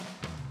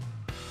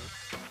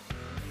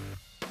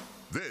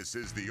This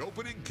is the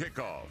opening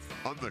kickoff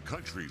on the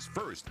country's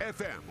first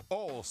FM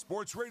all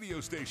sports radio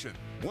station,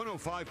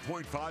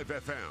 105.5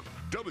 FM,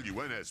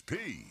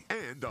 WNSP,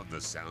 and on the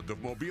Sound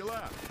of Mobile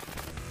app.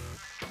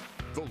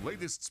 The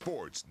latest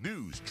sports,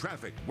 news,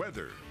 traffic,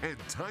 weather, and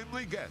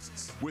timely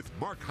guests with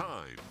Mark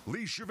Heim,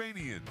 Lee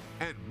Shervanian,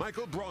 and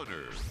Michael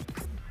Bronner.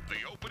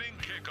 The opening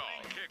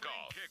kickoff.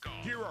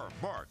 Here are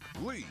Mark,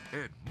 Lee,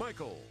 and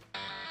Michael.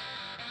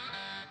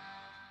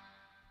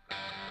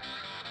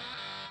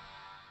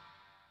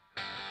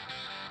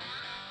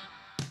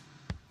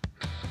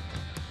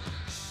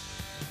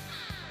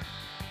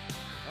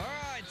 All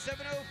right,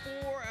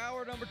 7:04,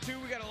 hour number 2.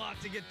 We got a lot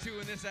to get to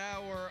in this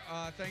hour.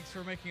 Thanks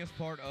for making us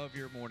part of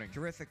your morning.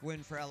 Terrific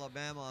win for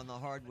Alabama on the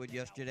hardwood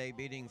yesterday,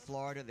 beating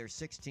Florida. Their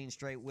 16th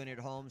straight win at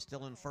home,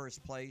 still in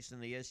first place in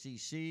the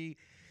SEC.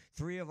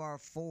 3 of our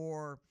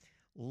 4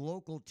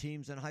 local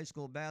teams in high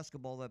school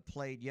basketball that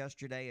played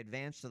yesterday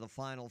advanced to the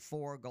Final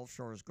Four: Gulf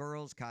Shores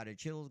girls,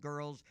 Cottage Hills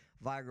girls,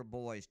 Vigra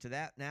boys. To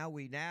that,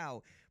 we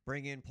now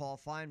bring in Paul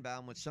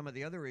Finebaum with some of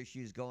the other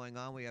issues going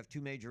on. We have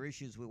 2 major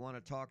issues we want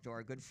to talk to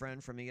our good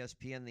friend from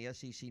ESPN, the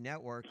SEC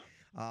Network,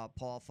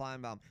 Paul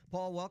Finebaum.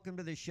 Paul, welcome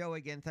to the show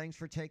again. Thanks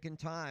for taking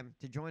time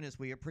to join us.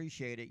 We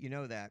appreciate it. You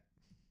know that.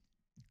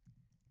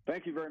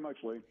 Thank you very much,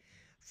 Lee.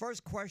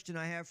 First question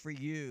I have for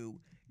you,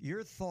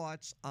 your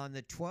thoughts on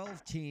the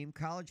 12-team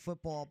college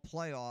football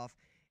playoff.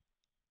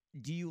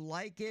 Do you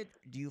like it?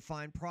 Do you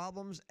find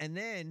problems? And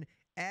then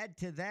add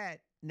to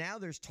that, now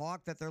there's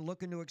talk that they're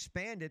looking to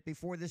expand it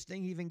before this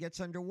thing even gets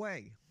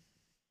underway.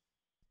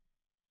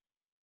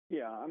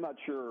 Yeah, I'm not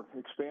sure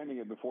expanding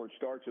it before it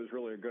starts is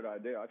really a good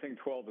idea. I think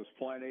 12 is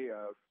plenty.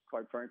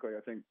 Quite frankly,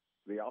 I think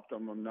the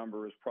optimum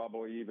number is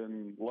probably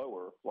even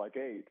lower, like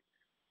 8.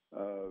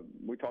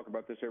 We talk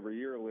about this every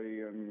year,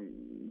 Lee,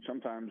 and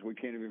sometimes we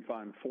can't even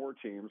find 4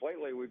 teams.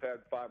 Lately, we've had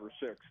 5 or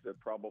 6 that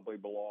probably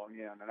belong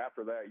in, and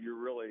after that, you're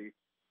really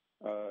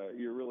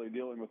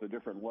dealing with a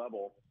different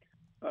level.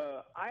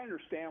 I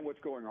understand what's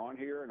going on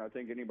here, and I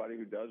think anybody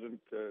who doesn't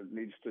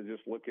needs to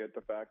just look at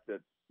the fact that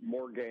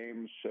more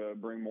games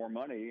bring more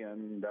money,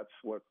 and that's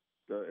what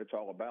it's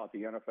all about.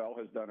 The NFL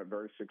has done it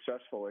very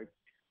successfully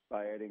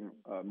by adding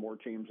more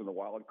teams in the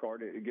wild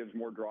card. It gives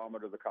more drama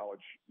to the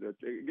college.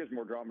 It gives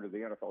more drama to the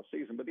NFL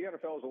season. But the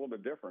NFL is a little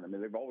bit different. I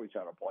mean, they've always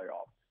had a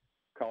playoff.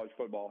 College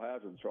football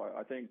hasn't. So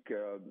I think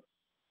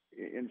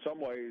in some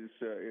ways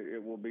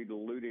it will be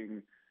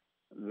diluting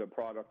the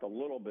product a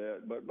little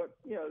bit. But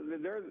you know,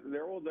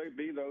 there will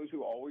be those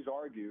who always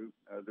argue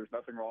there's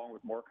nothing wrong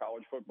with more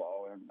college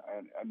football.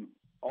 And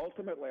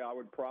ultimately, I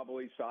would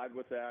probably side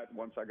with that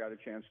once I got a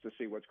chance to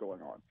see what's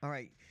going on. All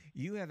right.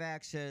 You have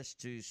access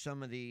to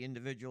some of the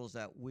individuals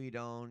that we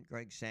don't,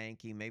 Greg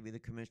Sankey, maybe the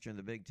commissioner of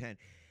the Big Ten.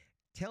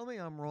 Tell me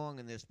I'm wrong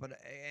in this, but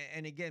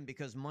and again,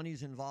 because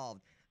money's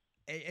involved,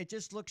 it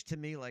just looks to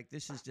me like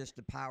this is just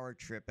a power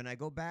trip. And I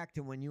go back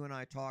to when you and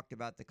I talked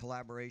about the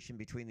collaboration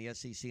between the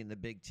SEC and the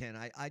Big Ten.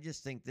 I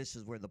just think this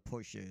is where the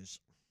push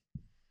is.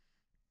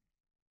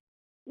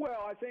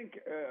 Well, I think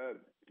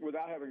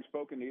without having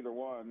spoken to either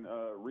one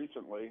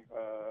recently,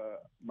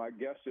 my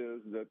guess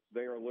is that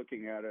they are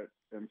looking at it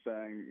and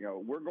saying, you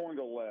know, we're going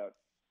to let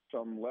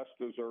some less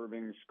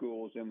deserving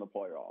schools in the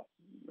playoff.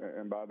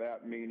 And by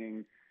that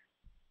meaning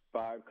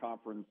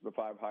the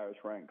 5 highest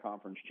ranked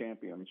conference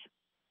champions.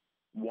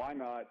 Why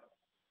not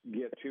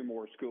get 2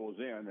 more schools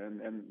in?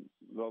 And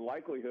the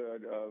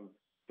likelihood of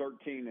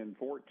 13 and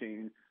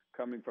 14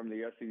 coming from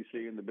the SEC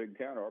and the Big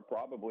Ten are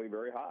probably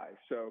very high.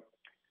 So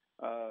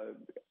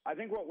I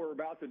think what we're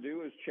about to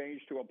do is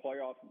change to a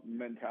playoff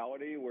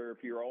mentality where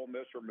if you're Ole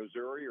Miss or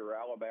Missouri or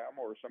Alabama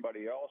or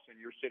somebody else and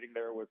you're sitting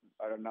there with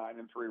a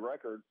 9-3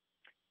 record,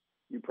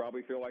 you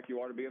probably feel like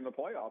you ought to be in the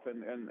playoff.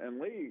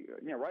 And Lee,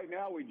 you know, right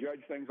now we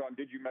judge things on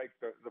did you make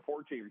the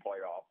 4-team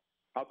playoff?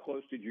 How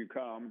close did you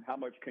come? How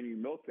much can you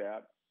milk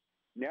that?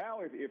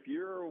 Now, if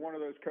you're one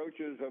of those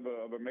coaches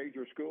of a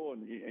major school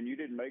and you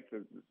didn't make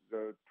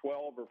the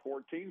 12 or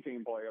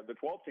 14-team playoff, the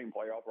 12-team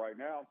playoff right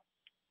now,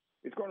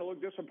 it's going to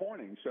look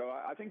disappointing. So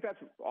I think that's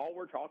all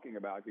we're talking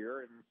about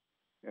here.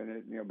 And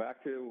it, you know,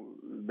 back to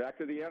the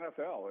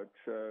NFL. It's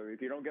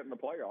if you don't get in the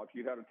playoffs,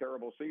 you had a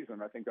terrible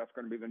season. I think that's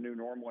going to be the new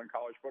normal in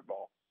college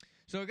football.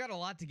 So we got a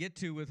lot to get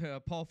to with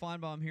Paul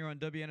Finebaum here on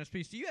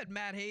WNSP. So you had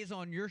Matt Hayes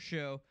on your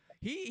show.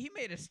 He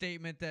made a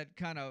statement that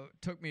kind of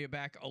took me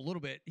aback a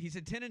little bit. He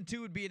said 10-2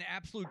 would be an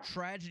absolute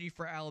tragedy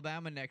for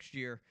Alabama next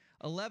year.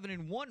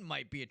 11-1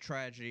 might be a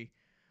tragedy.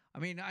 I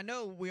mean, I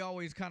know we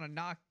always kind of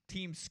knock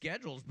team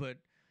schedules, but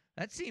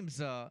that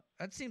seems a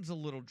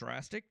little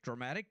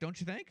dramatic, don't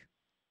you think?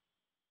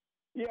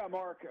 Yeah,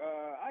 Mark.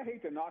 I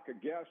hate to knock a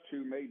guest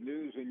who made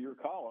news in your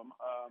column,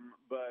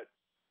 but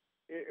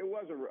it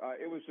was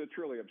a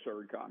truly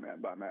absurd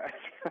comment by Matt.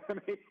 I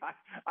mean,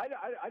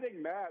 I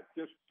think Matt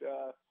just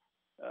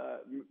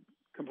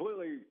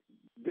completely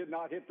did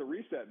not hit the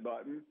reset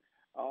button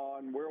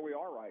on where we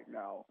are right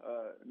now.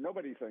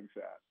 Nobody thinks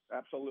that.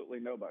 Absolutely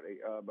nobody,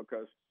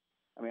 because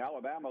I mean,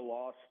 Alabama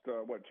lost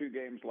 2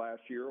 games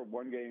last year,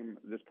 2 games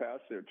this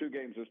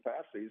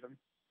past season.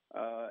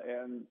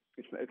 and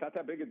it's not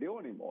that big a deal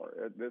anymore.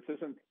 This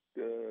isn't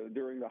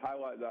during the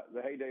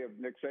heyday of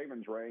Nick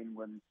Saban's reign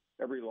when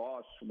every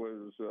loss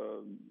was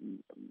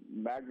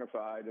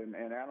magnified and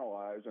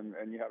analyzed,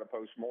 and you had a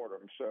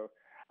post-mortem. So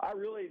I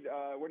really,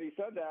 when he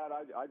said that,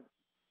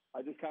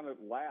 I just kind of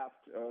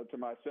laughed to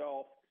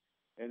myself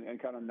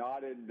and kind of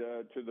nodded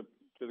to the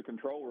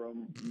control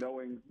room,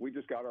 knowing we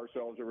just got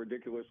ourselves a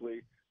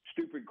ridiculously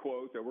stupid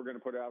quote that we're going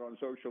to put out on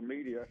social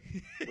media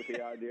with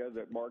the idea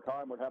that Mark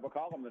Heim would have a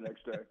column the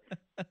next day.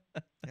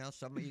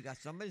 Somebody's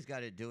got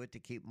to do it to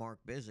keep Mark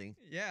busy.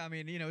 Yeah, I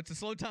mean, it's a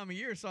slow time of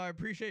year, so I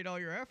appreciate all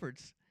your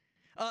efforts.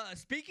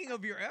 Speaking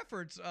of your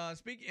efforts,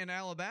 speaking in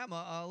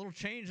Alabama, a little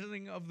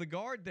changing of the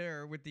guard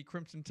there with the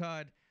Crimson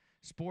Tide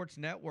Sports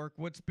Network.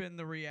 What's been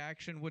the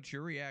reaction? What's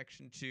your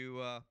reaction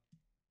to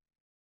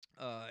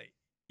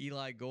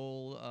Eli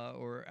Gold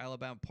or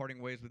Alabama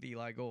parting ways with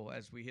Eli Gold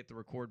as we hit the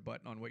record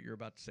button on what you're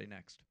about to say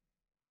next?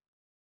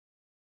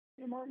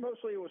 Yeah,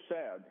 mostly it was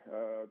sad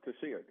to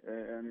see it,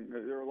 and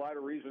there are a lot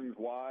of reasons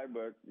why,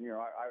 but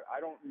I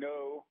don't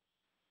know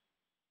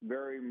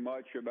very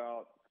much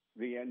about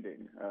the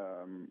ending,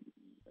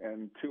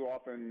 and too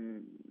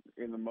often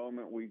in the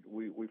moment we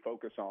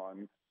focus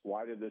on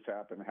why did this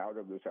happen, how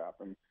did this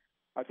happen.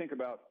 I think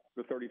about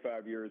the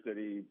 35 years that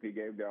he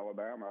gave to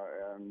Alabama,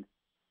 and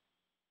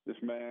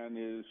this man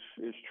is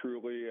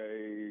truly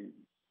a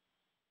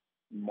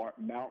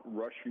Mount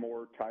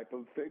Rushmore type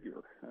of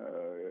figure.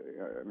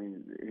 I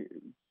mean,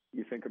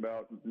 you think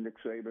about Nick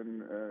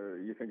Saban,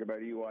 you think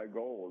about Eli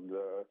Gold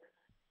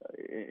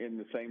in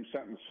the same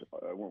sentence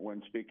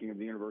when speaking of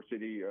the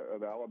University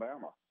of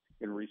Alabama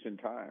in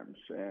recent times.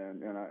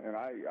 And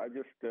I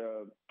just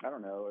I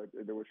don't know.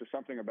 There was just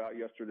something about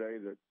yesterday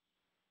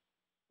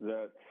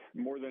that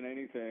more than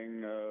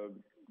anything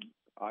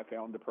I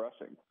found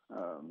depressing.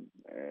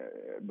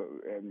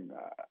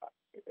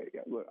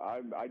 Look,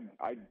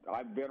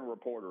 I've been a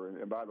reporter,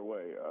 and by the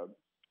way,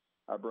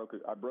 I broke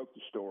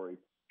the story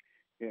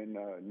in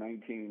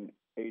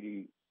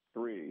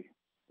 1983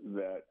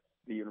 that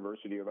the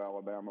University of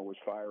Alabama was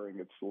firing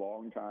its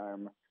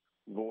longtime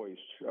voice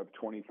of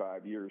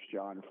 25 years,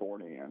 John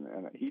Forney,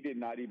 and he did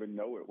not even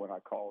know it when I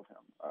called him.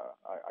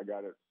 I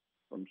got it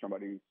from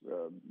somebody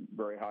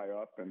very high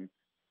up, and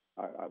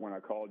when I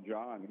called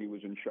John, he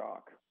was in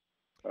shock.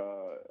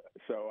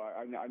 So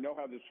I know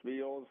how this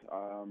feels.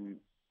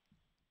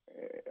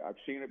 I've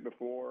seen it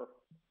before.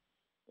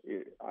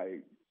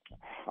 I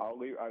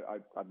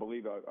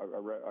believe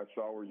I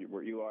saw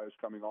where Eli is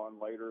coming on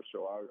later,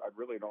 so I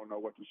really don't know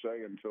what to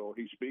say until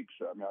he speaks.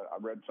 I mean, I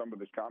read some of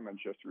his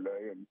comments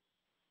yesterday, and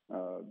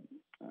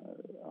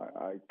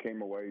I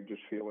came away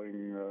just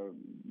feeling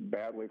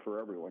badly for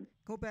everyone.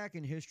 Go back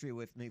in history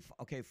with me.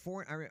 Okay,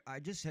 I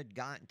just had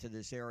gotten to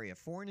this area.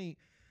 Forney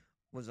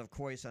was, of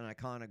course, an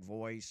iconic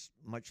voice,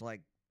 much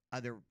like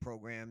other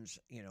programs,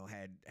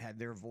 had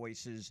their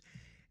voices.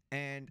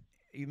 And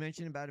you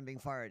mentioned about him being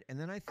fired. And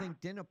then I think,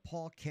 didn't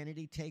Paul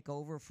Kennedy take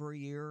over for a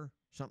year,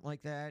 something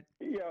like that?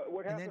 Yeah,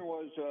 what happened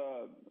was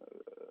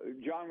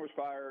John was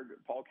fired.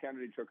 Paul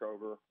Kennedy took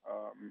over,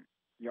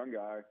 young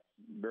guy,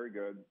 very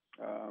good.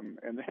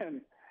 And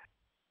then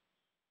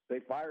they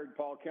fired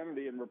Paul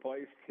Kennedy and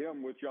replaced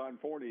him with John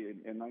Forney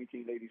in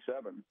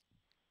 1987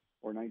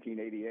 or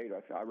 1988.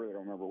 I really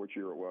don't remember which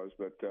year it was.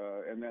 But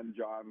and then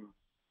John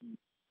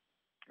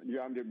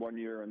did 1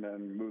 year and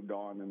then moved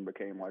on and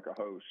became like a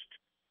host.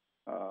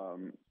 But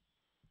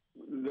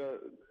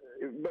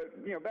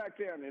back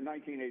then in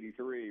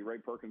 1983, Ray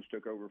Perkins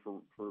took over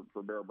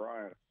for Bear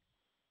Bryant.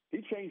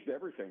 He changed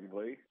everything,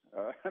 Lee.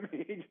 I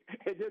mean,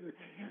 it didn't.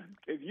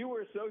 If you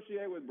were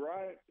associated with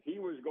Bryant, he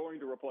was going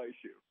to replace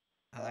you.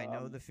 I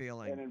know the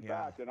feeling. And in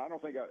fact, and I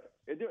don't think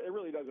it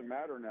really doesn't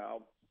matter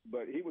now,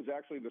 but he was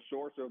actually the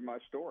source of my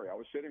story. I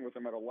was sitting with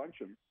him at a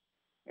luncheon,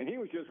 and he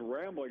was just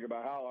rambling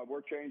about how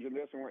we're changing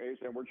this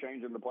and we're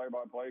changing the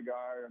play-by-play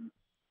guy, and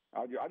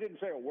I didn't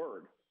say a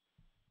word.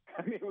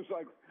 I mean, it was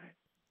like,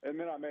 and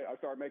then I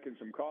started making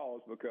some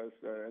calls because,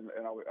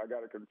 and I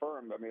got it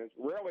confirmed. I mean, it's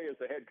rarely is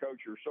the head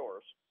coach your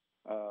source,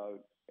 but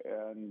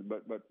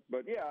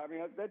yeah, I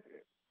mean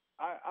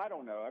I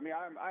don't know. I mean,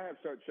 I have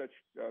such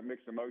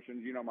mixed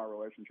emotions. You know my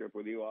relationship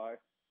with Eli,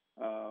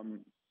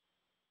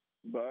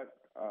 but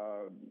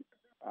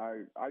I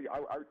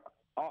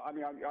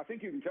mean I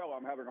think you can tell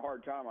I'm having a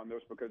hard time on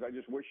this because I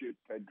just wish it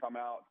had come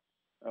out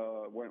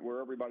where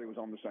everybody was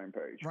on the same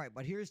page. Right,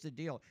 but here's the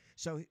deal.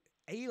 So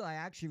Eli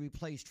actually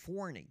replaced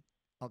Forney,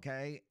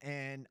 okay?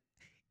 And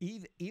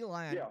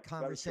Eli in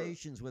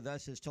conversations with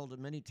us has told us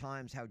many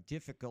times how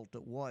difficult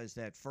it was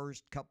that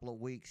first couple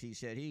of weeks. He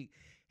said he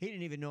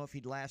didn't even know if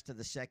he'd last to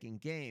the second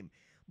game.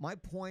 My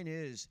point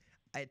is,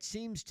 it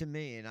seems to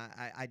me, and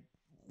I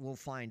will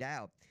find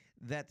out,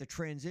 that the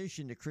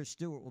transition to Chris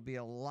Stewart will be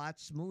a lot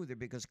smoother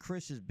because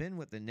Chris has been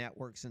with the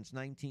network since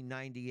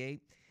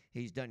 1998.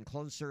 He's done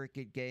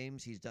closed-circuit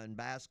games. He's done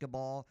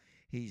basketball.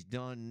 He's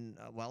done,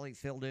 he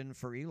filled in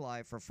for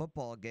Eli for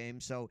football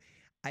games. So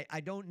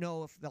I don't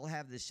know if they'll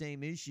have the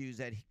same issues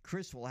that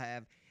Chris will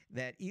have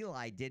that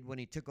Eli did when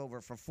he took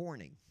over for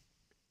Forney.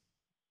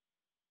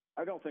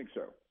 I don't think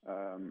so,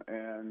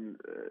 and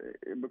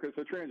because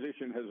the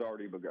transition has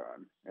already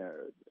begun,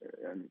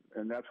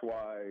 and that's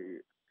why,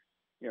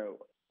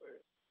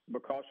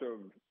 because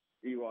of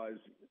Eli's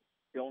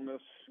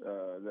illness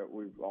that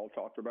we've all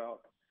talked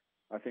about,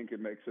 I think it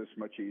makes this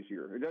much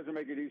easier. It doesn't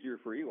make it easier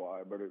for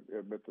Eli, but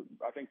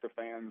I think the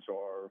fans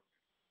are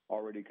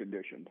already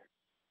conditioned.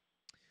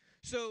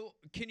 So,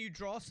 can you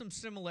draw some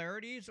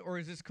similarities, or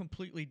is this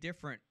completely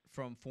different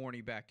from Forney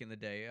back in the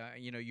day?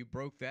 You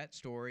broke that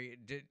story.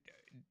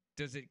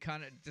 Does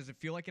it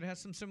feel like it has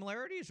some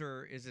similarities,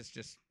 or is this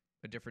just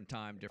a different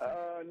time, different?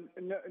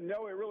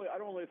 No, I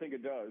don't really think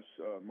it does,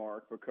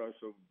 Mark, because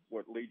of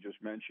what Lee just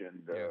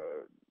mentioned. Yeah.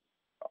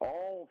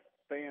 All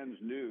fans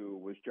knew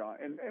was John,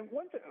 and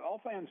one thing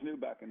all fans knew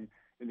back in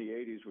the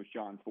 80s was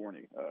John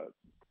Forney.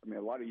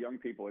 A lot of young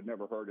people had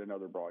never heard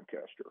another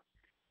broadcaster.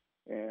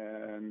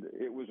 And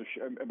it was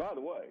and by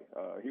the way,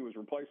 he was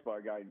replaced by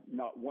a guy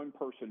not one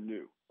person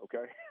knew,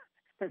 okay?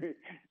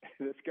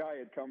 This guy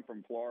had come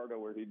from Florida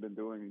where he'd been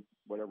doing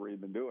whatever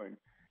he'd been doing.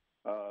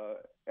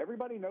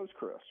 Everybody knows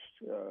Chris.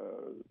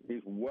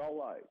 He's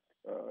well-liked.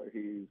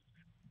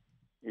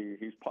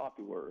 He's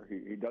popular.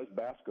 He does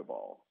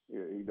basketball.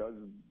 He does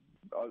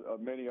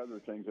many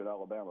other things at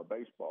Alabama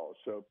baseball.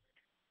 So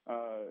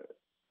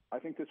I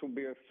think this will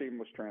be a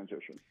seamless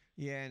transition.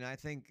 Yeah, and I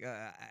think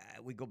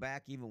we go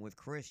back even with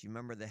Chris. You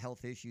remember the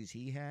health issues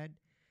he had?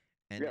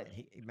 And yes,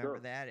 remember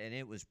sure. that? And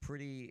it was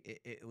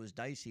it was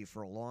dicey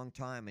for a long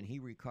time, and he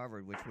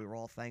recovered, which we were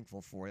all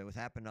thankful for. It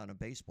happened on a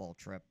baseball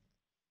trip.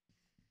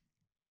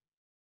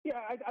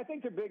 Yeah, I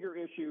think the bigger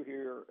issue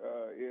here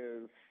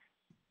is,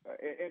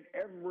 and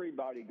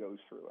everybody goes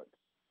through it.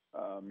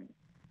 How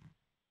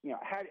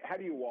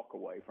do you walk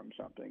away from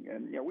something?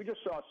 And we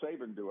just saw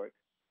Saban do it,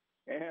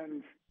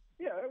 and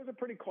yeah, it was a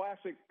pretty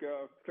classic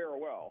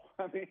farewell.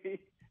 I mean,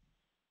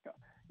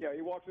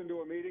 he walks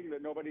into a meeting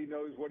that nobody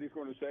knows what he's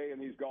going to say, and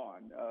he's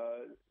gone.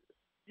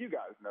 You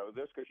guys know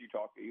this because you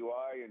talk to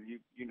Eli, and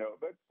you know.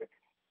 But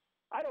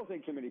I don't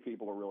think too many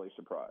people are really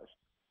surprised.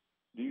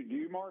 Do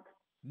you, Mark?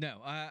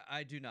 No,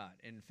 I do not.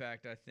 In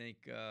fact, I think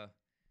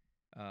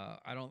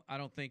I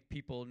don't think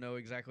people know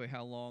exactly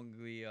how long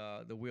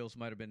the wheels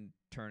might have been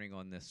turning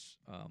on this.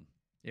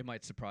 It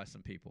might surprise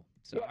some people.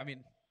 So yeah. I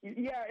mean.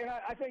 Yeah, and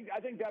I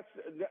think that's.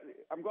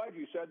 I'm glad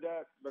you said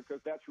that because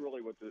that's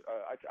really what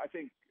I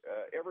think.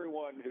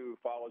 Everyone who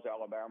follows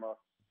Alabama,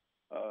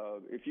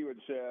 if you had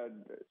said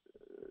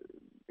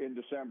in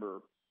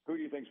December, who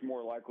do you think is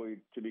more likely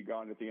to be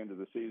gone at the end of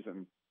the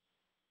season,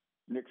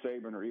 Nick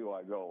Saban or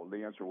Eli Gold?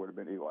 The answer would have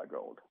been Eli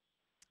Gold.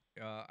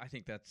 I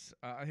think that's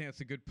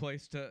a good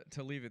place to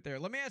leave it there.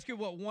 Let me ask you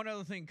one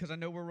other thing, because I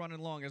know we're running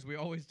long, as we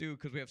always do,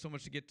 because we have so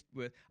much to get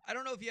with. I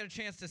don't know if you had a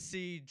chance to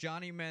see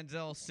Johnny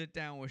Manziel sit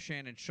down with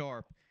Shannon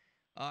Sharp.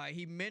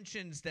 He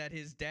mentions that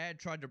his dad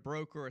tried to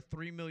broker a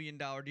 $3 million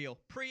deal,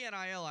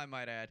 pre-NIL, I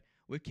might add,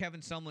 with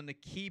Kevin Sumlin to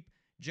keep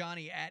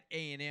Johnny at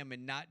A&M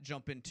and not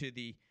jump into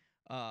the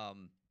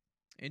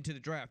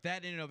draft.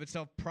 That in and of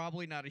itself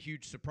probably not a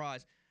huge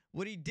surprise.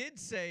 What he did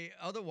say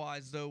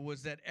otherwise, though,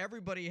 was that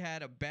everybody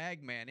had a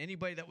bag man.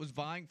 Anybody that was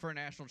vying for a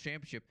national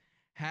championship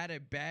had a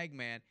bag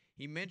man.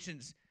 He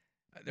mentions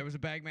there was a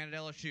bag man at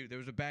LSU. There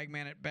was a bag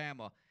man at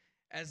Bama.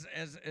 As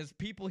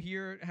people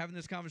here having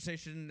this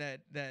conversation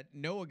that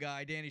know a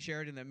guy, Danny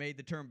Sheridan, that made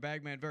the term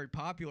bag man very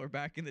popular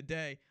back in the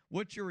day,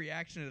 what's your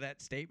reaction to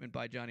that statement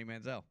by Johnny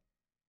Manziel?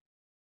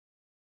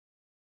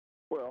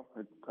 Well,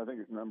 I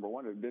think number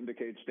one, it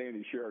vindicates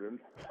Danny Sheridan.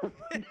 But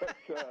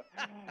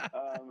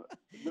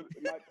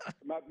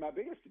my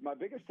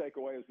biggest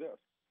takeaway is this: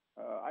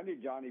 I knew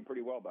Johnny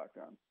pretty well back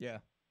then. Yeah,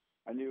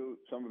 I knew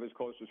some of his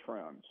closest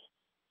friends.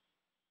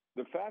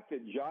 The fact that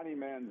Johnny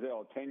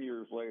Manziel 10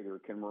 years later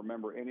can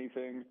remember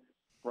anything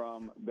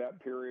from that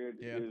period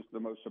is the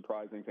most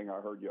surprising thing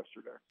I heard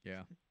yesterday.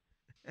 Yeah.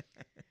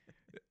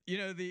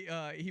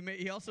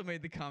 He also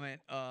made the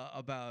comment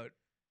about.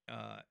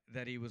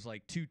 That he was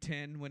like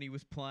 210 when he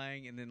was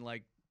playing, and then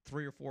like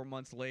 3 or 4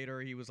 months later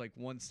he was like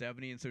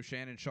 170, and so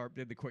Shannon Sharp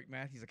did the quick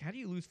math. He's like, how do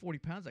you lose 40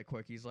 pounds that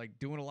quick? He's like,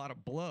 doing a lot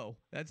of blow.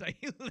 That's how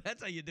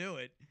you do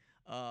it.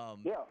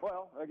 Yeah,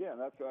 well, again,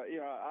 that's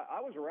I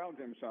was around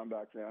him some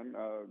back then,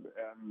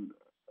 and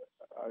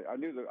I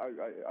knew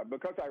that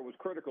because I was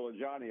critical of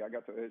Johnny.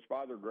 His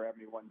father grabbed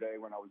me one day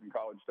when I was in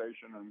College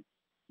Station and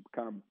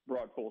kind of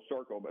brought full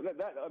circle. But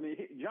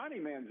Johnny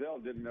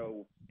Manziel didn't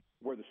know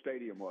where the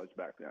stadium was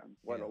back then,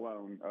 let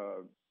alone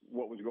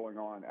what was going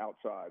on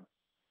outside.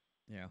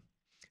 Yeah.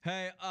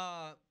 Hey,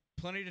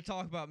 plenty to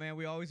talk about, man.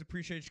 We always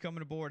appreciate you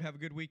coming aboard. Have a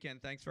good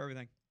weekend. Thanks for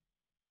everything.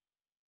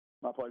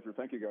 My pleasure.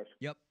 Thank you, guys.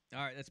 Yep.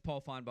 All right, that's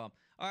Paul Finebaum.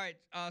 All right,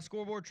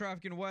 scoreboard,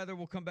 traffic, and weather.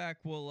 We'll come back.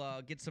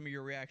 We'll get some of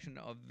your reaction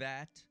of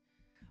that.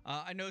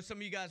 I know some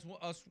of you guys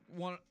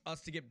want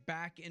us to get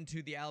back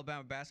into the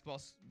Alabama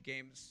basketball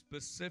game,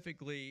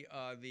 specifically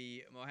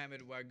the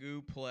Mohamed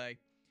Wagyu play.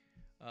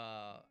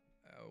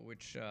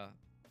 Which,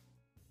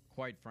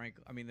 quite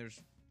frankly, I mean,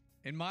 there's,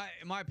 in my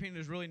opinion,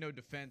 there's really no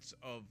defense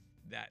of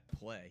that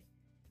play.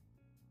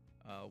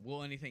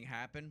 Will anything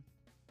happen?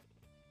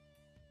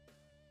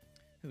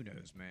 Who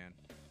knows, man?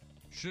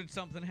 Should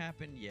something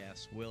happen?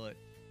 Yes. Will it?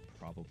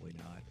 Probably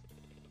not.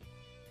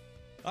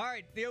 All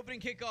right, the opening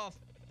kickoff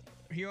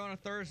here on a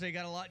Thursday.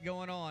 Got a lot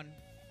going on.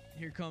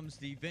 Here comes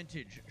the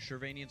vintage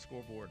Shervanian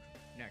scoreboard.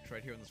 Next,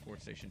 right here on the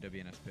sports station,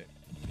 WNSP.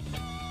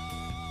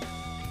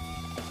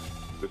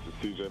 This is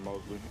C.J.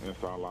 Mosley,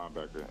 inside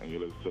linebacker, and you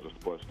listen to the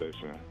sports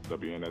station,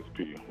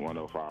 WNSP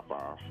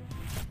 105.5.